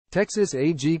Texas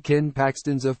AG Ken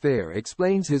Paxton's affair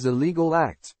explains his illegal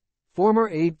acts. Former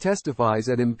aide testifies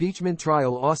at impeachment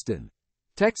trial. Austin,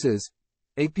 Texas.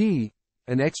 AP.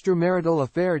 An extramarital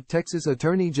affair Texas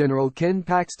Attorney General Ken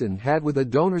Paxton had with a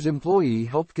donor's employee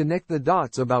helped connect the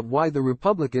dots about why the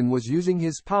Republican was using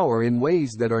his power in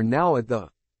ways that are now at the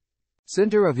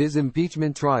center of his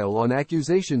impeachment trial on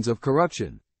accusations of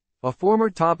corruption. A former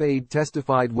top aide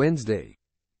testified Wednesday.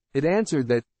 It answered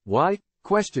that, "Why?"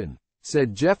 question,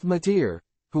 said Jeff Mateer,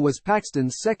 who was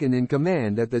Paxton's second in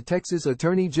command at the Texas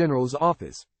Attorney General's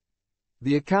office.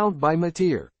 The account by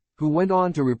Mateer, who went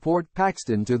on to report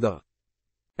Paxton to the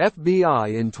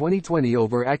FBI in 2020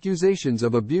 over accusations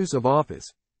of abuse of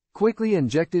office, quickly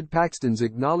injected Paxton's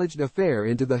acknowledged affair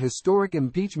into the historic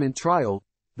impeachment trial,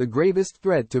 the gravest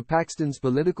threat to Paxton's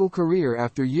political career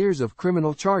after years of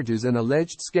criminal charges and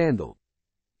alleged scandal.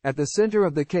 At the center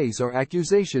of the case are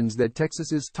accusations that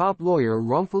Texas's top lawyer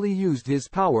wrongfully used his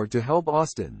power to help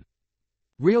Austin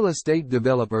real estate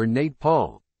developer Nate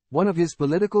Paul, one of his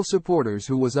political supporters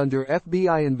who was under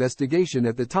FBI investigation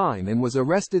at the time and was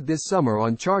arrested this summer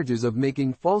on charges of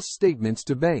making false statements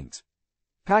to banks.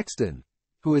 Paxton,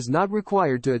 who is not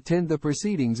required to attend the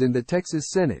proceedings in the Texas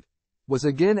Senate, was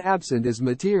again absent as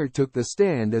Mateer took the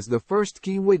stand as the first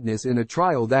key witness in a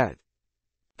trial that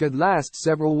could last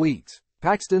several weeks.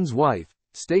 Paxton's wife,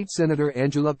 State Senator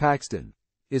Angela Paxton,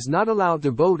 is not allowed to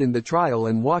vote in the trial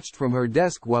and watched from her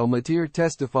desk while Mateer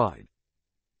testified.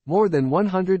 More than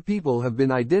 100 people have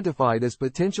been identified as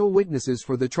potential witnesses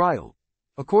for the trial,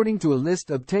 according to a list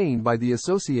obtained by the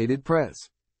Associated Press.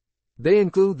 They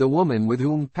include the woman with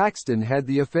whom Paxton had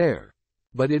the affair,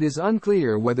 but it is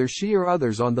unclear whether she or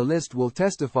others on the list will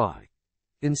testify.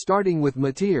 In starting with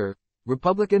Mateer,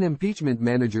 Republican impeachment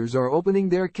managers are opening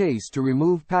their case to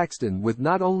remove Paxton with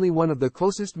not only one of the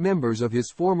closest members of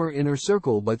his former inner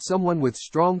circle but someone with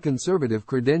strong conservative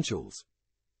credentials.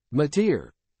 Mateer,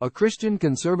 a Christian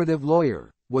conservative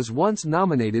lawyer, was once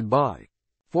nominated by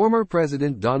former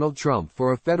President Donald Trump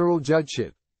for a federal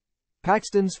judgeship.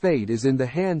 Paxton's fate is in the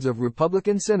hands of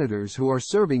Republican senators who are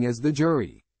serving as the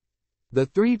jury. The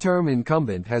three-term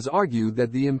incumbent has argued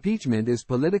that the impeachment is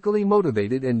politically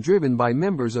motivated and driven by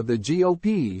members of the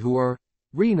GOP who are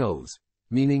Renos,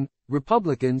 meaning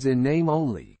Republicans in name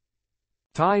only.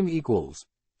 Time equals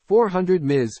 400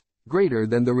 Ms. Greater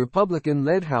than the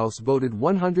Republican-led House voted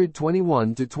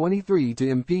 121-23 to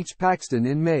impeach Paxton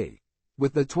in May,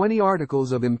 with the 20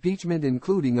 articles of impeachment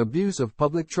including abuse of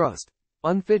public trust,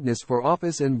 unfitness for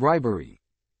office and bribery.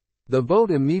 The vote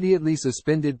immediately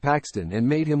suspended Paxton and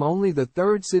made him only the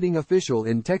third sitting official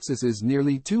in Texas's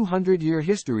nearly 200-year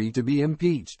history to be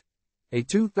impeached. A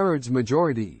two-thirds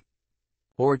majority,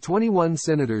 or 21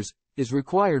 senators, is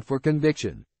required for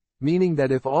conviction, meaning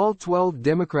that if all 12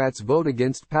 Democrats vote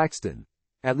against Paxton,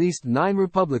 at least 9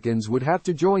 Republicans would have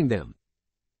to join them.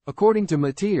 According to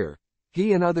Mateer,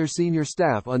 he and other senior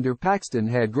staff under Paxton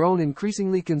had grown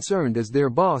increasingly concerned as their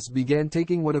boss began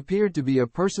taking what appeared to be a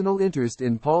personal interest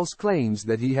in Paul's claims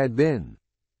that he had been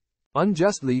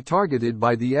unjustly targeted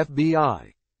by the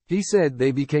FBI. He said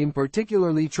they became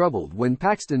particularly troubled when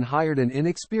Paxton hired an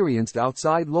inexperienced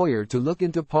outside lawyer to look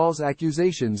into Paul's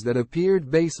accusations that appeared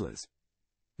baseless.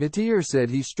 Mateer said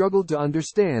he struggled to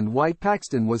understand why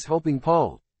Paxton was helping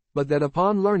Paul, but that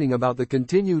upon learning about the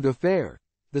continued affair,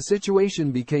 the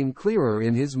situation became clearer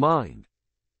in his mind.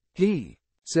 He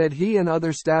said he and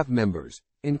other staff members,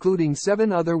 including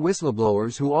 7 other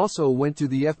whistleblowers who also went to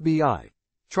the FBI,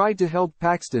 tried to help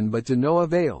Paxton but to no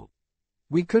avail.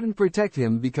 "We couldn't protect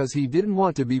him because he didn't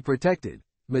want to be protected,"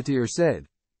 Mateer said.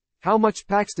 How much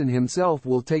Paxton himself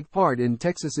will take part in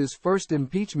Texas's first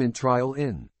impeachment trial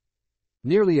in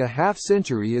nearly a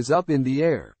half-century is up in the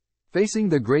air. Facing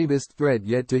the gravest threat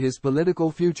yet to his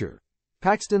political future,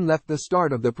 Paxton left the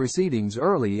start of the proceedings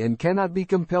early and cannot be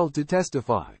compelled to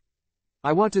testify.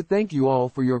 "I want to thank you all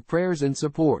for your prayers and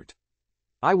support.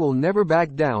 I will never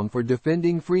back down for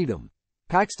defending freedom,"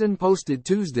 Paxton posted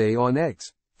Tuesday on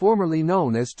X, formerly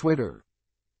known as Twitter.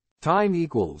 Time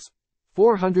equals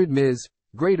 400 Ms.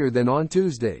 Greater than on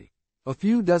Tuesday. A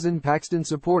few dozen Paxton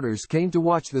supporters came to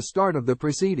watch the start of the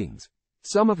proceedings,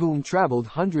 some of whom traveled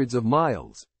hundreds of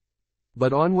miles.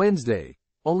 But on Wednesday,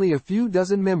 only a few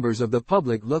dozen members of the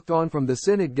public looked on from the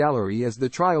Senate gallery as the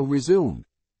trial resumed.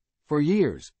 For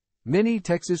years, many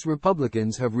Texas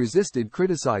Republicans have resisted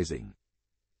criticizing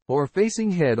or facing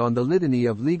head-on the litany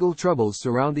of legal troubles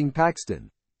surrounding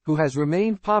Paxton, who has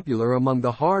remained popular among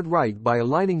the hard right by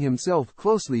aligning himself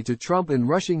closely to Trump and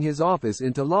rushing his office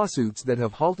into lawsuits that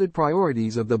have halted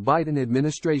priorities of the Biden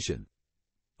administration.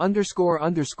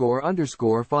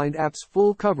 ______ Find app's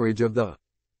full coverage of the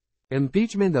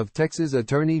Impeachment of Texas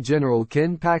Attorney General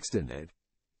Ken Paxton at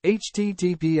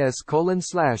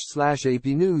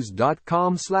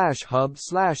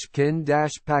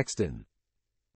https://apnews.com/hub/Ken-Paxton